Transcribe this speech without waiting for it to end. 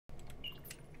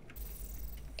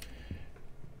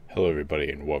Hello everybody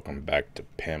and welcome back to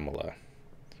P.A.M.E.L.A.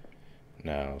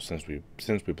 Now, since we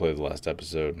played the last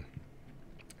episode,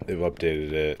 they've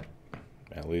updated it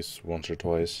at least once or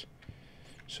twice,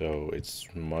 so it's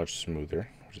much smoother,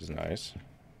 which is nice.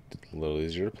 It's a little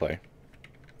easier to play,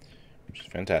 which is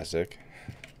fantastic.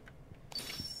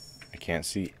 I can't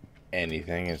see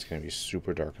anything. It's going to be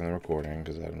super dark in the recording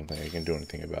because I don't think I can do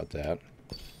anything about that.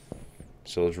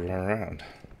 So let's run around.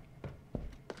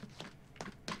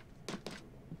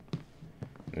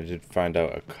 I did find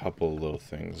out a couple little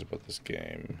things about this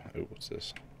game. Oh, what's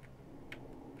this?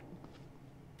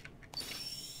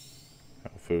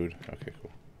 Oh, food? Okay,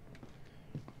 cool.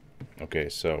 Okay,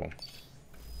 so,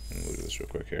 let me look at this real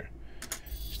quick here.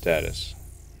 Status.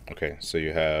 Okay, so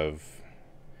you have,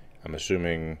 I'm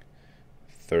assuming,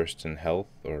 thirst and health,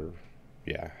 or,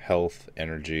 yeah, health,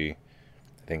 energy,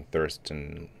 I think thirst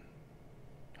and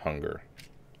hunger.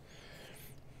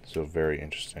 So very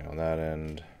interesting on that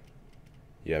end.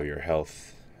 You have your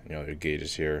health, your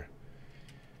gauges here.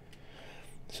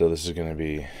 So this is gonna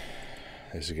be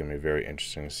very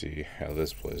interesting to see how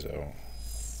this plays out.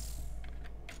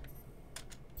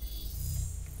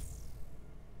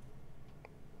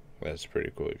 That's pretty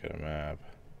cool. You got a map.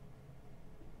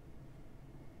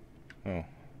 Oh.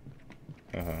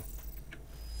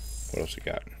 What else you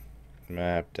got?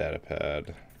 Map, data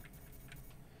pad.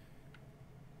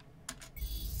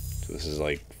 So this is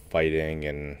like fighting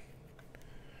and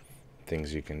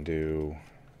things you can do.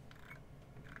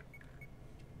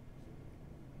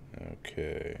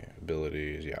 Okay,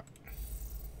 abilities, yeah.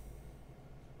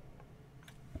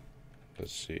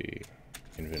 Let's see,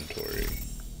 inventory.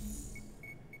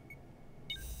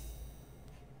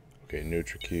 Okay,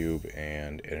 NutriCube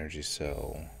and energy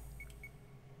cell.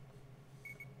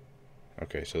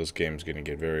 Okay, so this game's gonna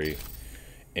get very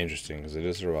interesting because it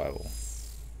is survival.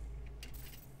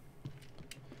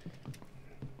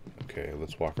 Okay,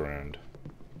 let's walk around.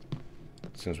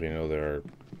 Since we know there are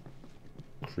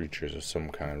creatures of some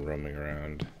kind roaming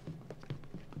around,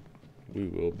 we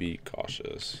will be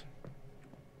cautious.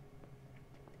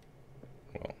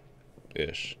 Well,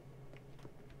 ish.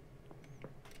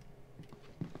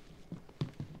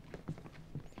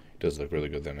 It does look really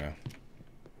good there now.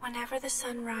 Whenever the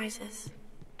sun rises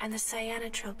and the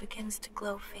cyanotril begins to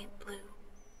glow faint blue,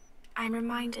 I'm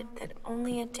reminded that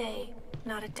only a day,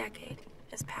 not a decade,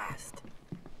 has passed.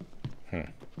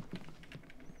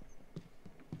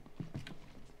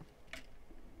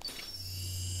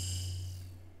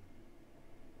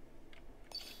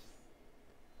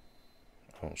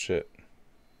 Oh shit.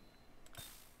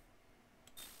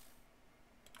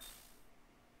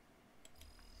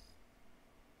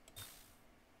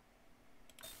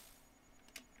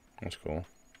 That's cool.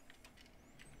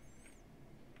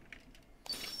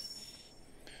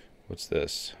 What's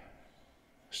this?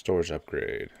 Storage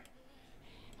upgrade.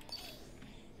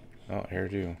 Oh,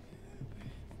 hairdo.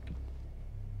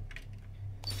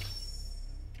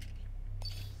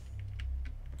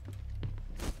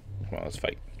 Come on, let's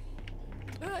fight.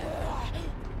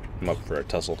 I'm up for a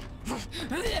tussle.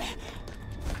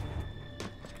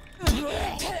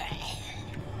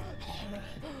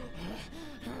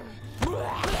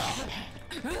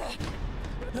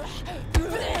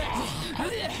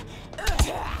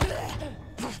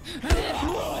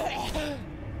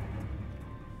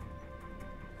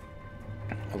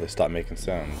 Oh, they stopped making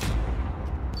sounds.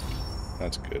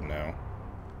 That's good now.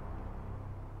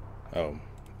 Oh,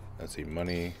 let's see,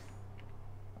 money.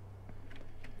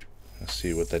 Let's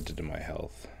see what that did to my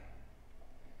health.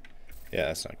 Yeah,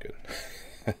 that's not good.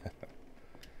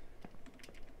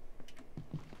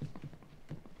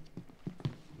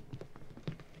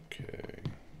 Okay.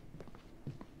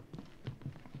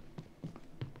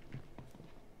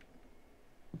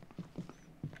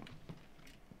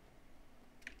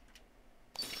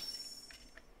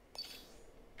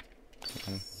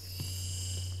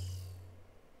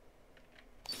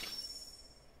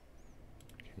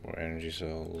 More energy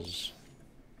cells.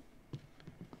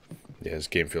 Yeah, this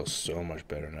game feels so much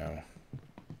better now.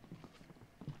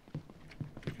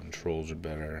 The controls are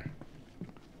better.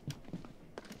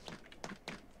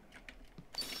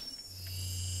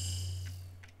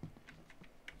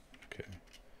 Okay.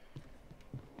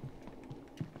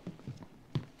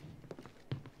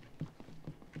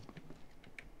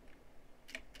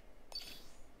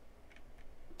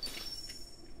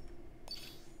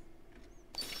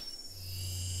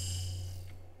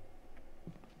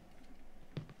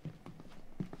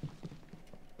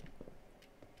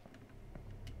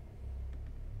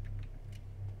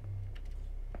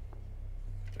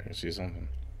 I can see something.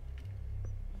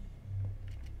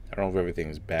 I don't know if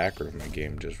everything's back or if my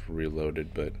game just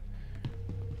reloaded, but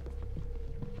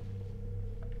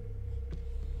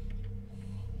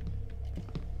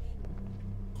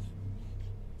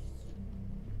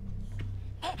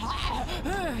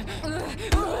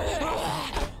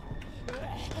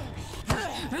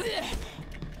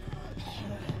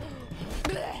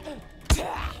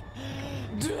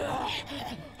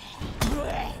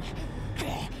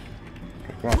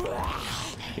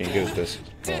Getting good at this.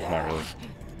 Oh, not really.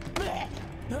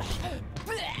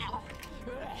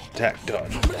 Attack,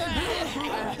 dodge.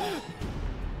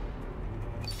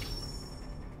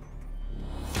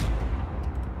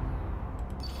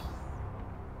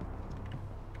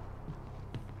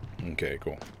 Okay,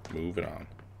 cool. Moving on.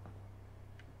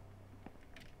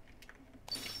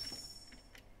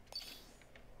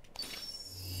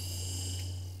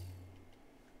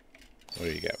 What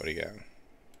do you got? What do you got?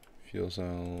 Fuel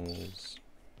cells.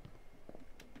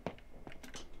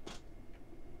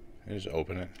 I just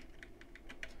open it.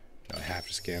 No, I have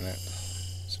to scan it.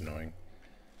 It's annoying.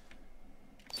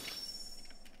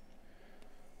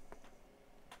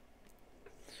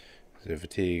 So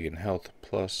fatigue and health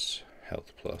plus.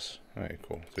 Health plus. Alright,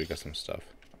 cool. So we got some stuff.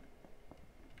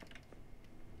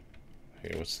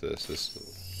 Okay, what's this? This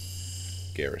little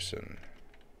garrison.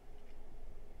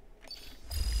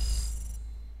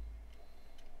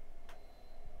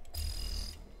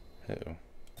 Oh.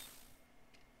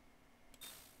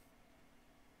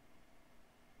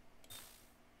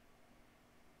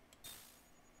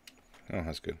 Oh,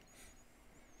 that's good.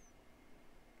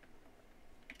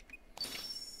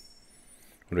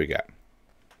 What do we got?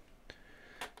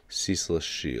 Ceaseless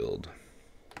shield.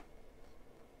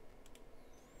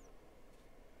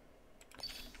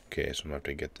 Okay, so I'm gonna have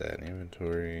to get that in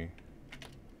inventory.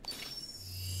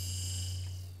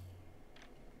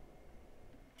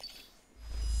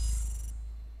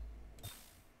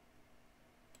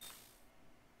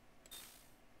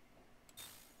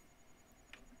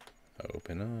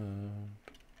 Open up.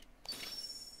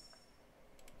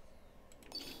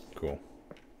 Cool.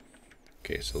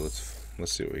 Okay, so let's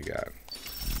see what we got.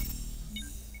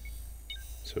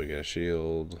 So we got a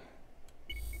shield.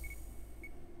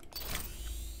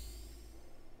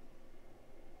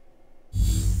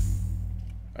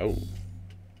 Oh,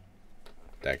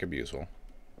 that could be useful.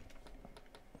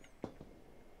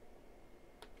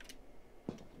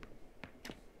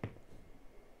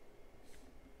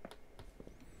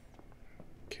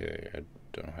 Okay, I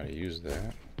don't know how to use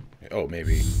that. Oh,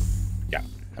 maybe. Yeah.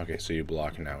 Okay, so you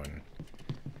block now and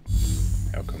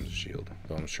out comes a shield.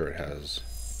 Though I'm sure it has.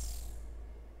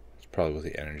 It's probably what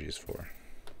the energy is for.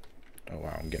 Oh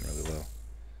wow, I'm getting really low.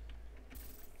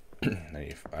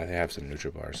 I have some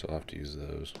neutral bars, so I'll have to use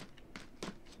those.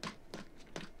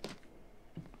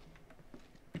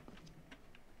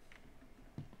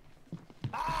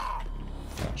 Oh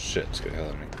shit, it's gonna hell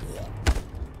out of me.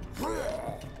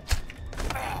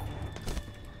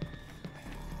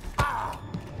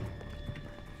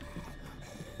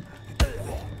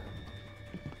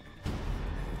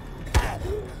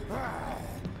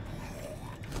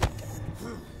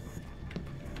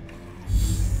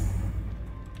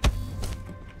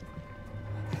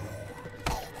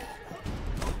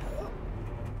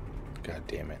 God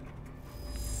damn it.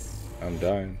 I'm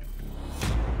dying.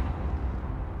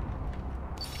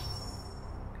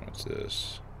 What's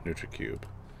this? NutriCube.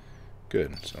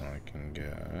 Good, so I can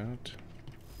get...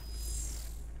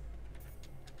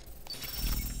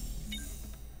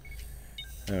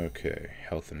 Okay,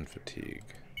 health and fatigue.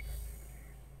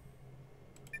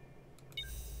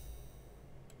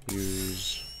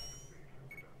 Use...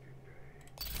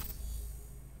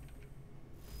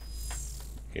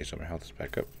 Okay, so my health is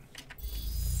back up.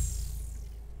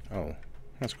 Oh,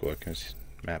 that's cool. I can just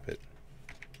map it.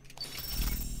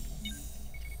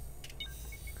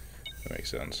 That makes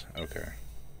sense. Okay.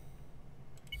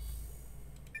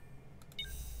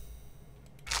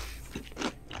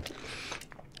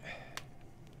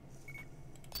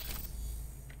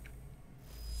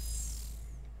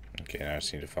 Okay, now I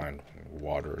just need to find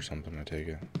water or something, I take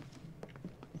it.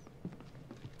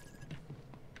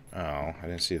 Oh, I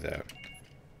didn't see that.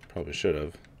 Probably should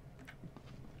have.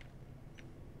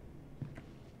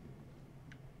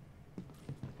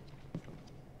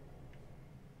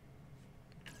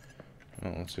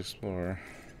 Well, let's explore.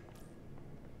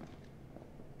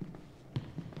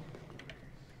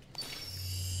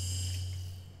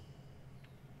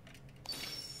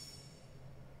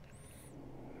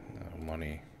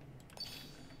 Money.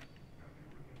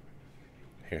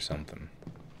 Hear something.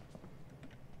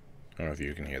 I don't know if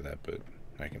you can hear that, but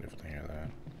I can definitely hear that.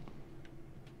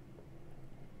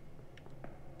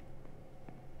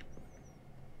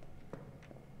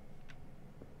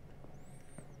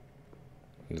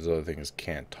 This other thing is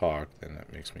can't talk, then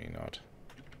that makes me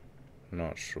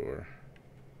not sure.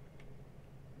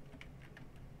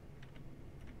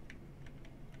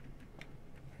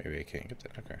 Maybe I can't get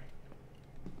that. Okay.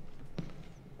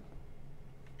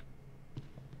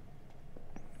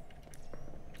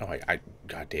 Oh,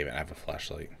 God damn it! I have a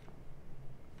flashlight.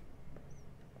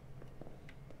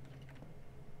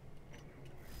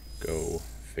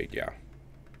 figure.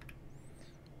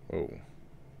 Whoa.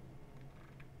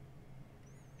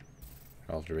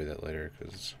 I'll have to read that later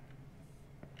because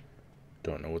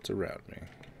don't know what's around me.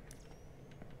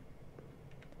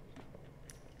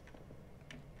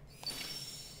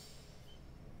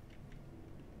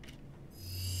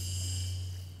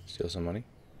 Steal some money?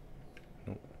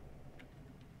 Nope.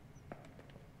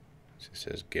 It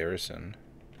says garrison.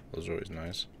 Those are always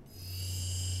nice.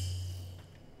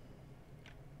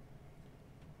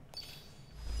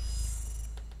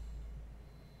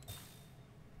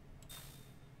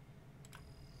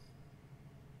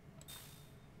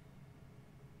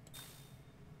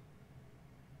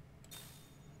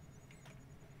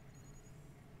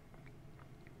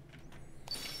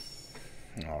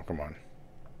 Oh, come on.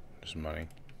 Just money.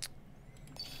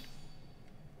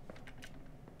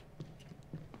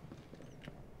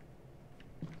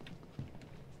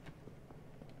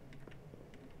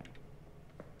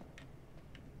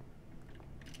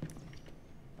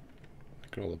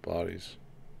 Look at all the bodies.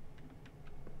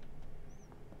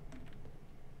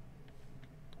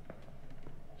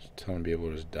 Just tell them people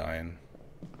are just dying.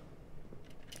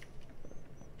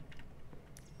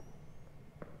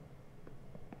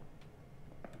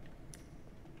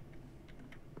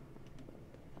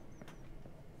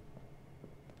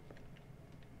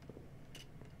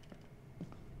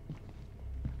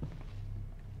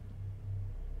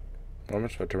 How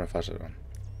much if I turn my flashlight on?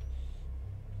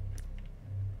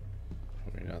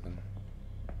 Probably nothing.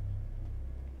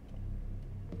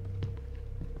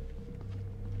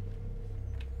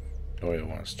 Oh, I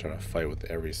want to try to fight with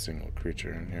every single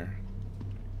creature in here.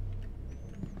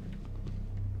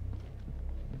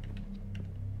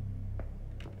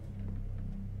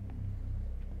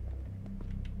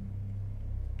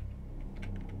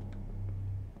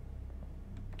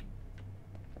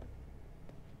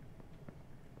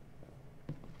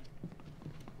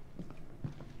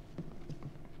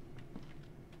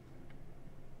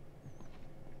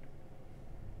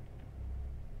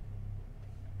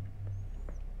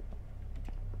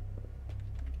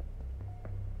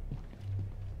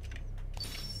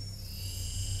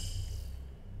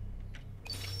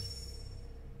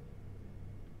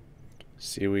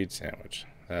 Seaweed sandwich.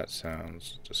 That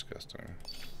sounds disgusting.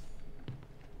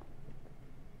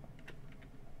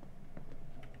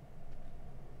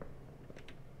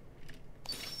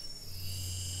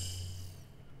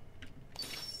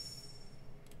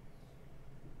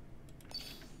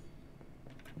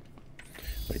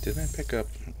 Wait, didn't I pick up?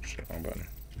 Oh, shit, wrong button.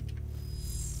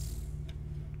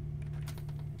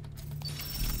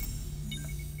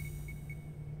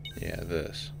 Yeah,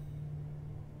 this.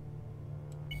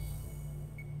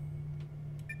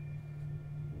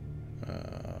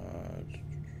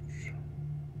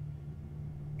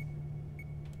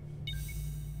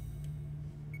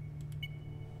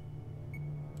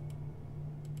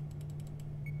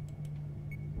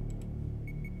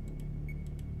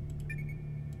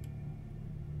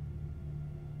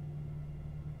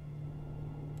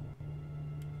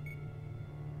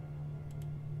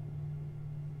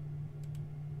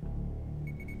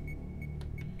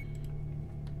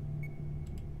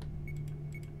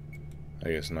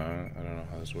 I guess not. I don't know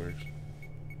how this works.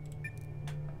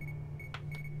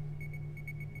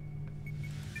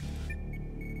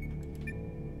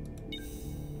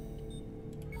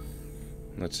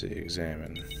 Let's see,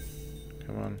 examine.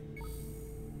 Come on.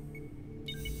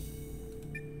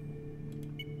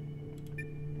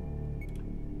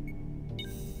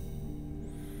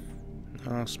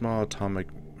 A small atomic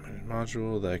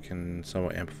module that can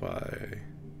somewhat amplify.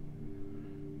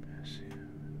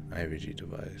 IVG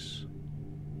device.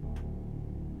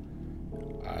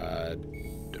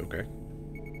 Okay.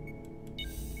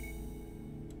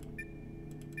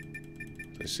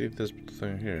 Let's see if this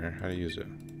thing here, how to use it.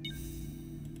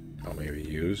 Oh, maybe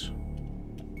use.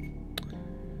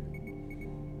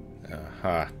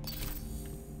 Aha.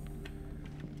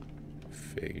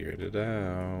 Figured it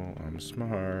out. I'm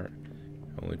smart.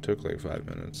 Only took like 5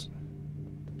 minutes.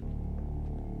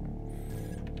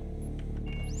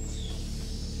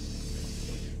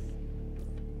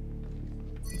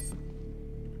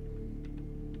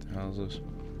 What the hell is this?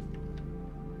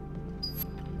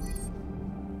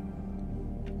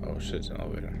 Oh shit, it's an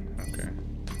elevator. Okay.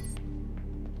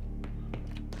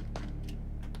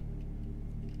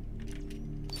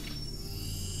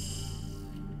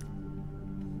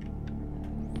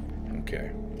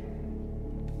 Okay.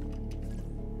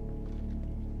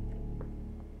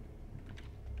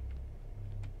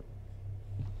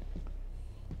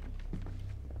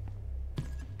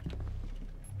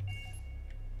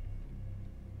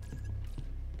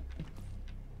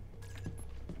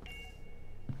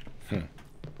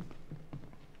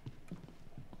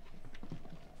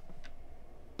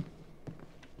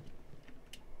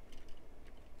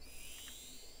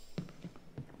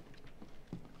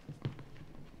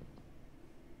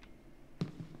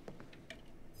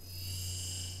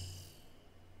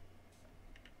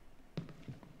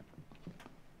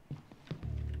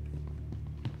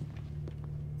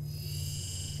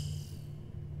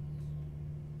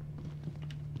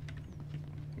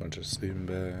 Bunch of sleeping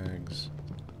bags.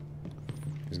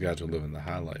 These guys are living the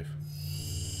high life.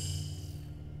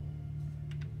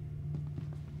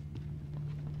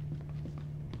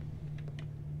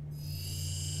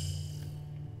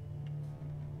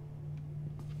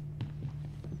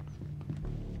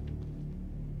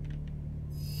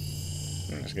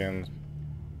 Once again,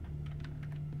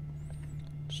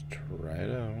 let's try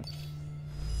it out.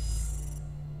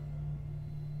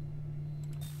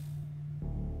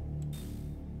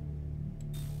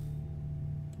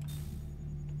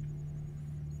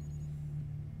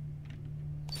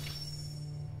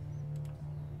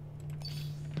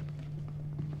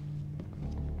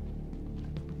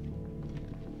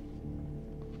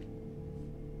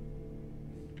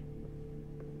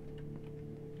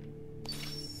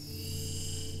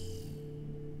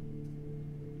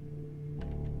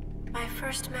 My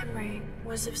first memory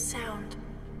was of sound,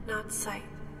 not sight.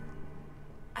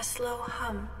 A slow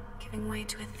hum giving way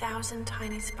to 1,000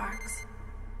 tiny sparks,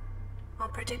 while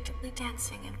predictably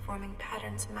dancing and forming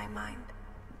patterns in my mind.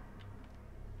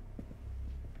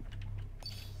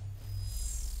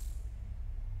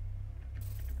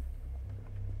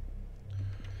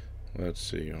 Let's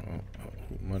see.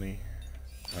 Money.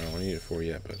 I don't need it for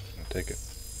yet, but I'll take it.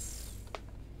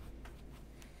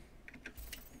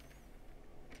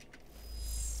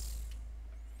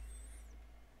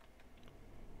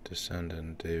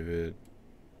 Descendant David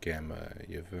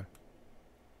Gamayev.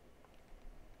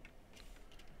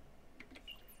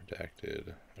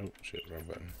 Redacted. Oh shit, wrong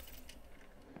button.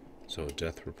 So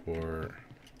death report.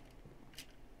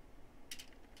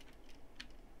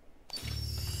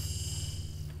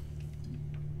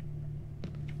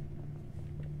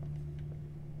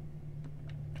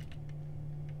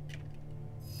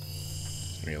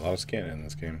 There's gonna be a lot of scanning in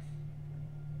this game.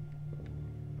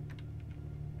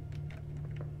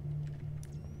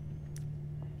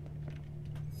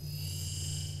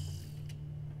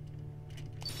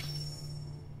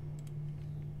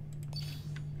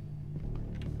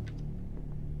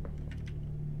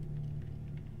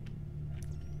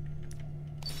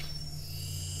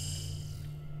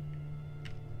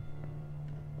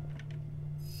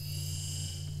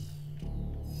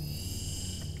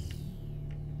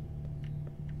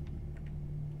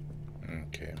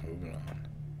 Okay, moving on.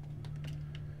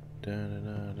 Da, da,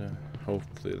 da, da.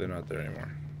 Hopefully they're not there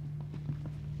anymore.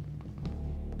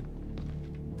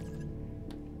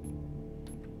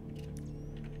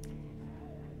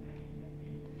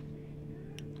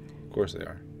 Of course they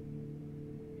are.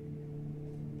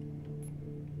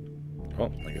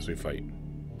 Oh, I guess we fight.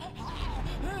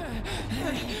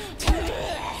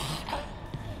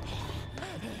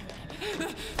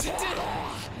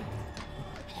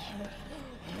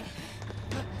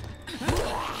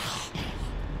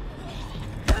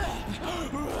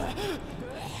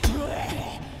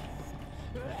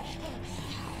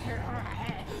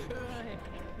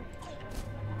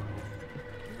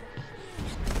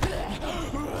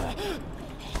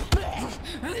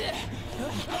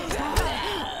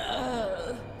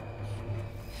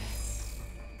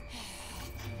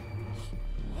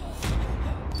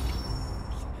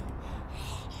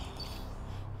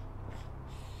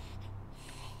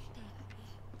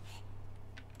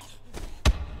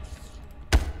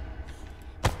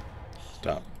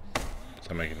 Stop.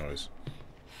 Stop making noise.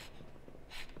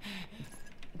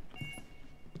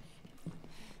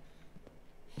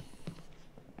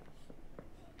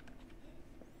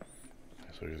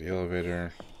 So here's the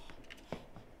elevator.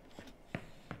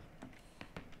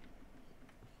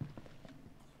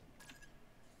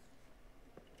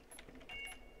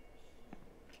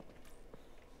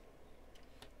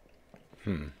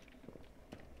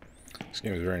 This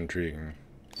game is very intriguing.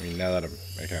 I mean, now that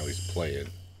I can at least play it,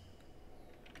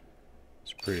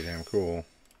 it's pretty damn cool.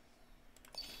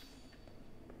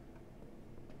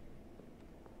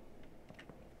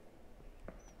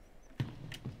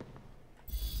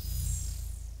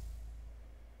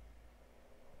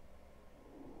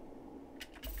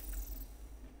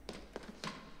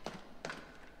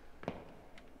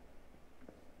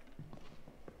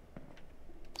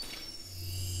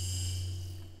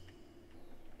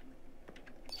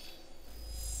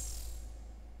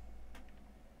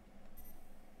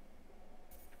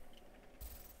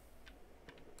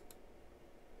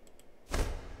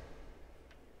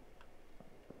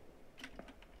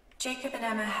 Jacob and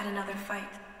Emma had another fight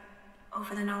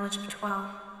over the knowledge of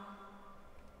 12.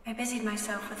 I busied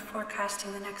myself with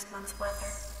forecasting the next month's weather.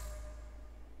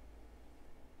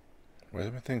 Why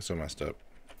is my thing so messed up?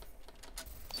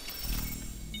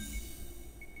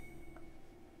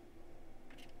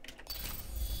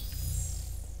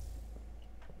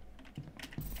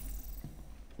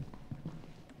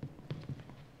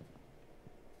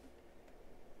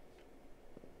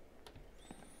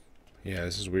 Yeah,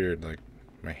 this is weird. Like,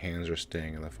 my hands are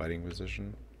staying in the fighting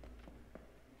position.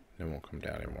 They won't come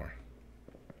down anymore.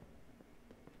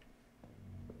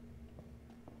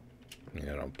 I mean,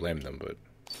 I don't blame them, but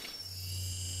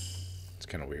it's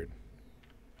kind of weird.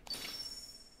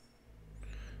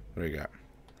 What do we got?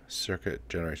 Circuit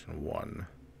generation 1.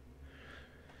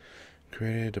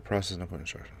 Created to process and input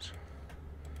instructions.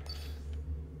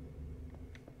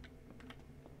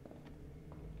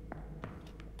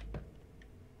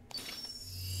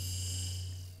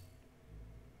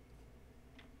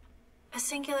 A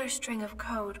singular string of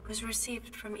code was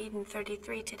received from Eden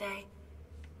 33 today,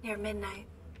 near midnight.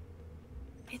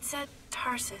 It said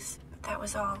Tarsus, but that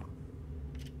was all.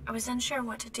 I was unsure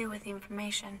what to do with the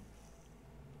information.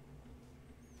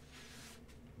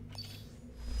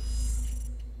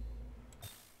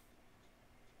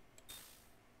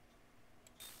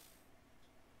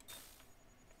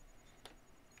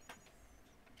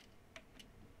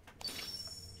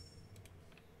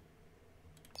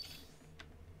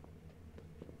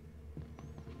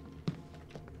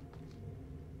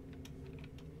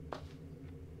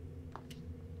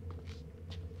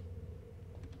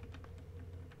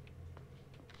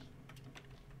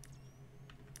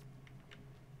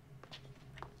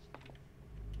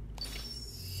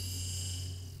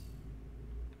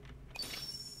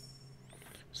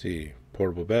 See,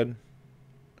 portable bed,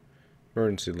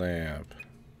 emergency lamp.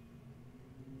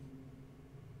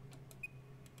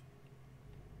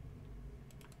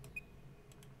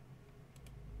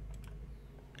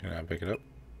 Can I pick it up?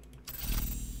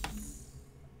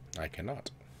 I cannot,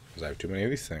 because I have too many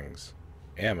of these things.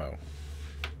 Ammo.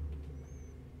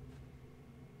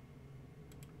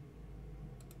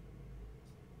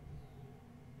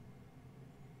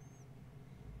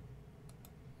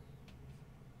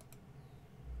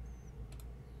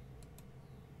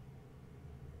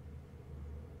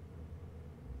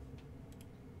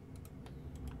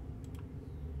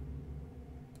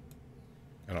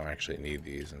 I don't actually need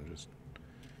these, I'm just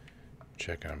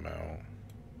checking them out.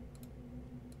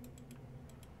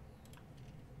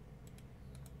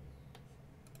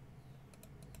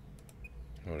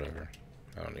 Whatever,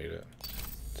 I don't need it.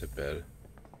 It's a bed.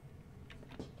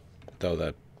 Though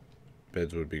that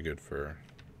beds would be good for,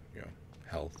 you know,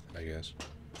 health, I guess.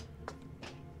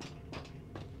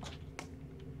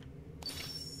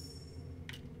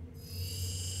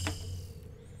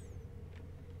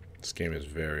 This game is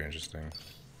very interesting.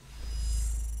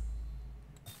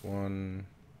 1,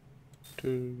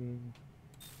 2,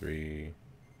 3,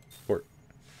 4.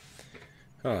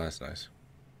 Oh, that's nice.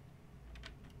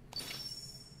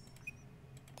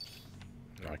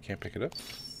 No, I can't pick it up.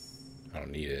 I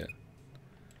don't need it.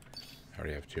 I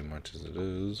already have too much as it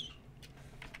is.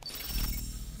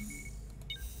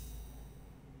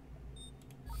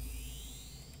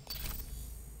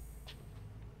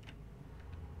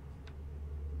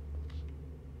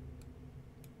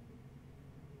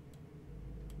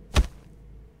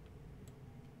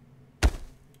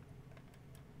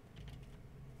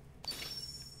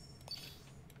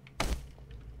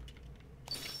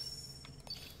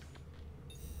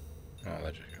 I'll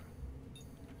let you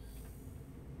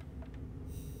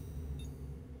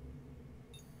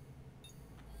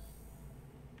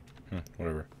go.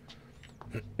 Whatever.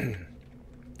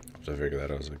 So I figured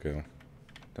that out as I go. What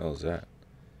the hell is that?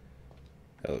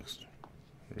 That looks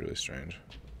really strange.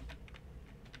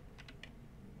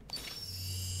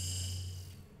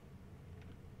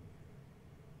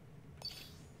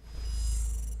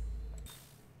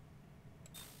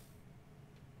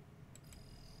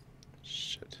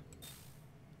 Shit.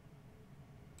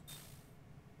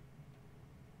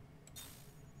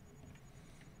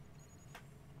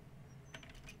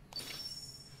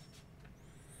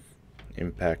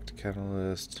 Impact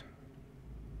catalyst.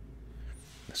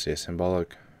 Let's see, a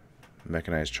symbolic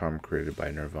mechanized charm created by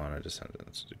Nirvana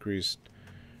descendants. Decreased.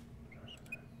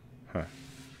 Huh.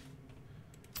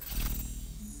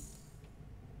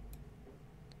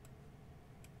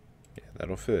 Yeah,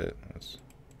 that'll fit. That's...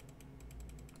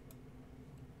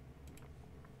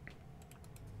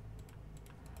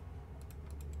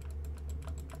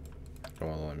 Oh,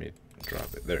 well, let me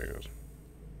drop it. There it goes.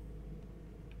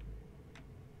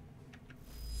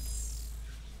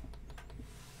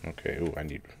 Okay, ooh, I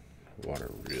need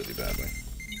water really badly.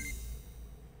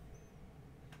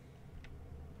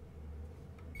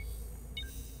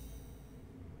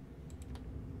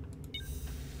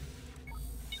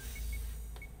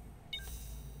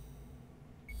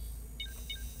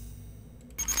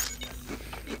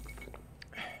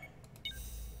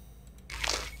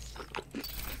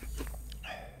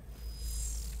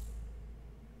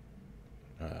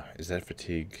 Is that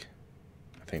fatigue?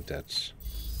 I think that's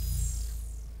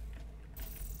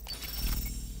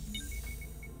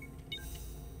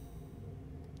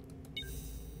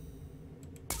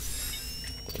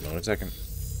 1 second.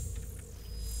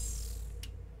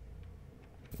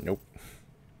 Nope.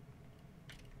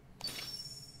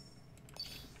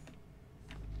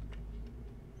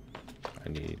 I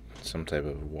need some type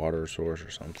of water source or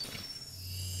something.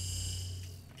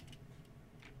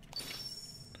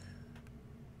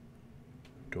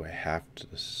 Do I have to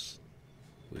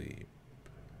sleep?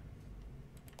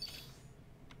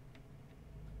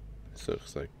 This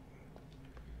looks like...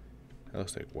 That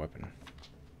looks like weapon.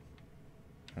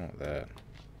 I want that.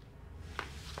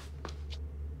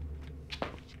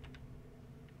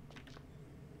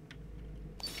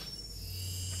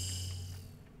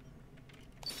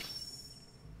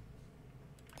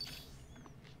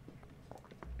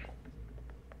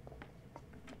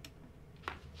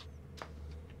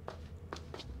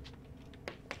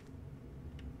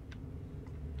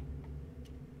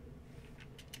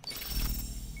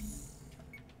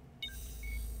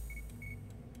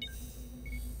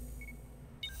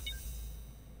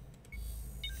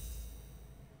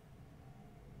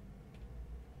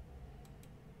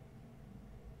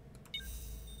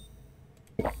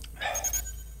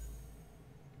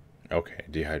 Okay,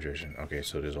 dehydration. Okay,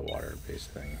 so it is a water-based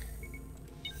thing.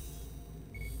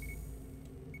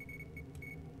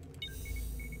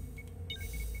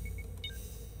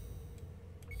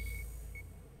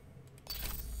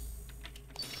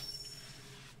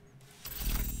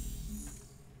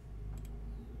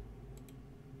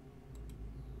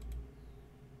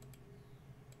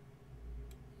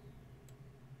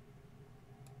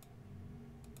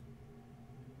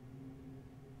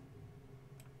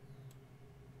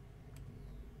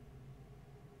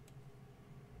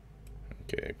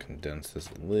 Okay, condense this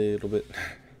a little bit.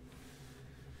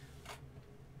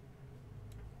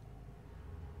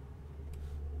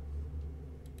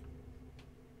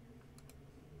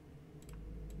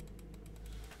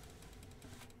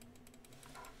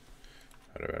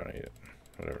 Whatever, I don't need it.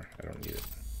 Whatever, I don't need it.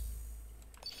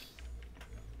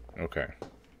 Okay.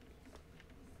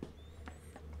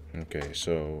 Okay,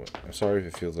 so I'm sorry if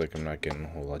it feels like I'm not getting a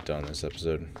whole lot done this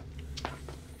episode.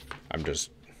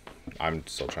 I'm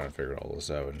still trying to figure all this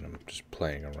out, and I'm just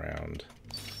playing around.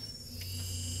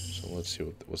 So let's see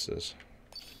what's this.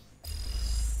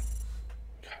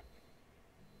 God.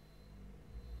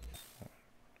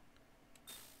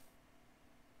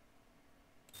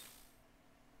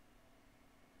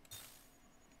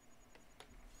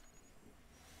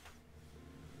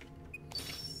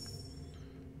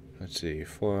 Let's see,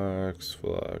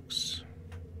 flux.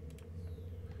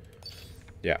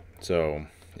 Yeah, so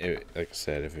like I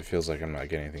said, if it feels like I'm not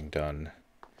getting anything done,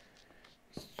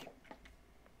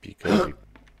 because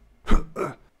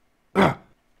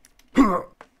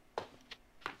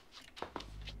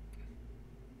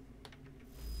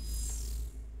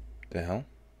the hell?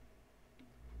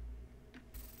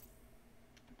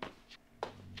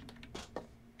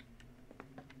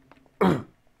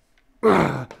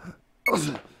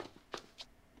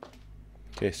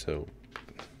 Okay, so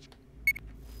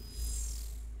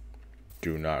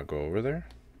do not go over there.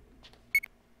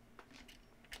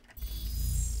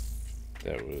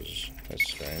 That's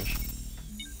strange.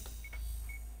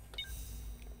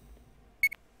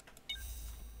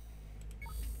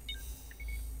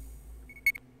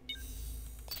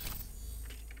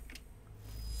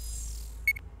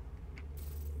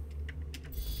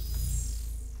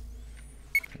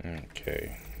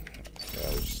 Okay,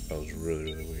 that was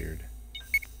really weird.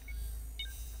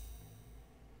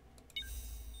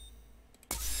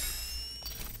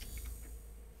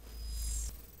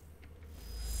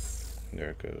 There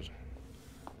it goes.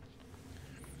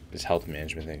 This health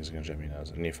management thing is gonna drive me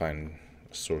nuts. I need to find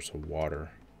a source of water.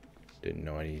 Didn't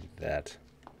know I needed that.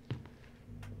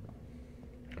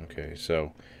 Okay,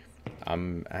 so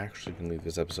I'm actually gonna leave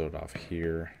this episode off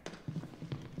here.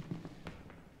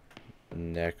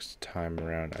 Next time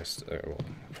around, well,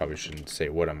 I probably shouldn't say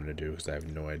what I'm gonna do because I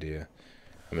have no idea.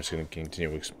 I'm just gonna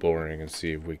continue exploring and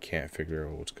see if we can't figure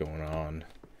out what's going on.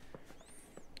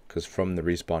 Because from the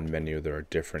respawn menu, there are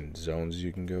different zones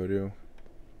you can go to.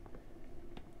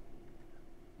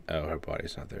 Oh, her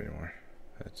body's not there anymore.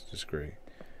 That's just great.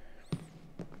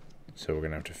 So we're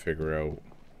gonna have to figure out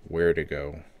where to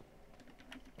go.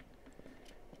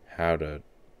 How to...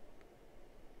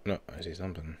 No, I see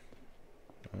something.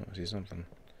 Oh, I see something.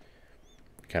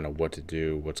 Kind of what to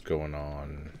do, what's going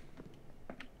on.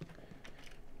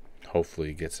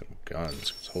 Hopefully get some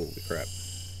guns, because holy crap.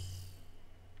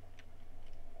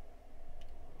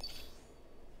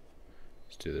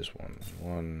 Let's do this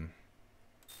one.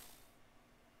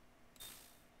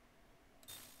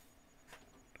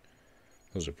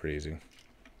 Those are pretty easy.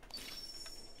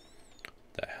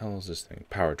 The hell is this thing?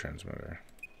 Power transmitter.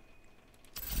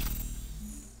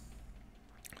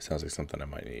 Sounds like something I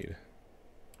might need.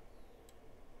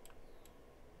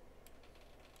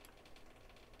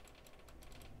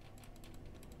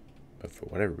 But for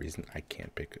whatever reason, I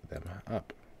can't pick them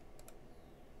up.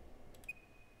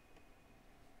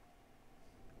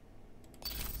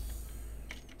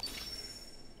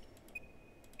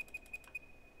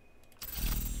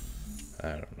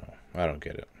 I don't know. I don't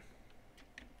get it.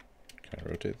 Can I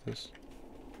rotate this?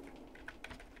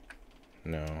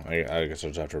 No, I guess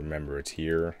I'll just have to remember it's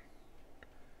here.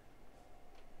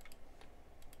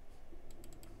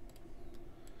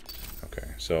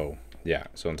 Okay, so yeah,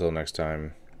 so until next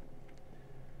time,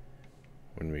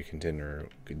 when we continue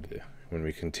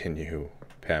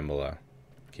P.A.M.E.L.A,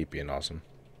 keep being awesome.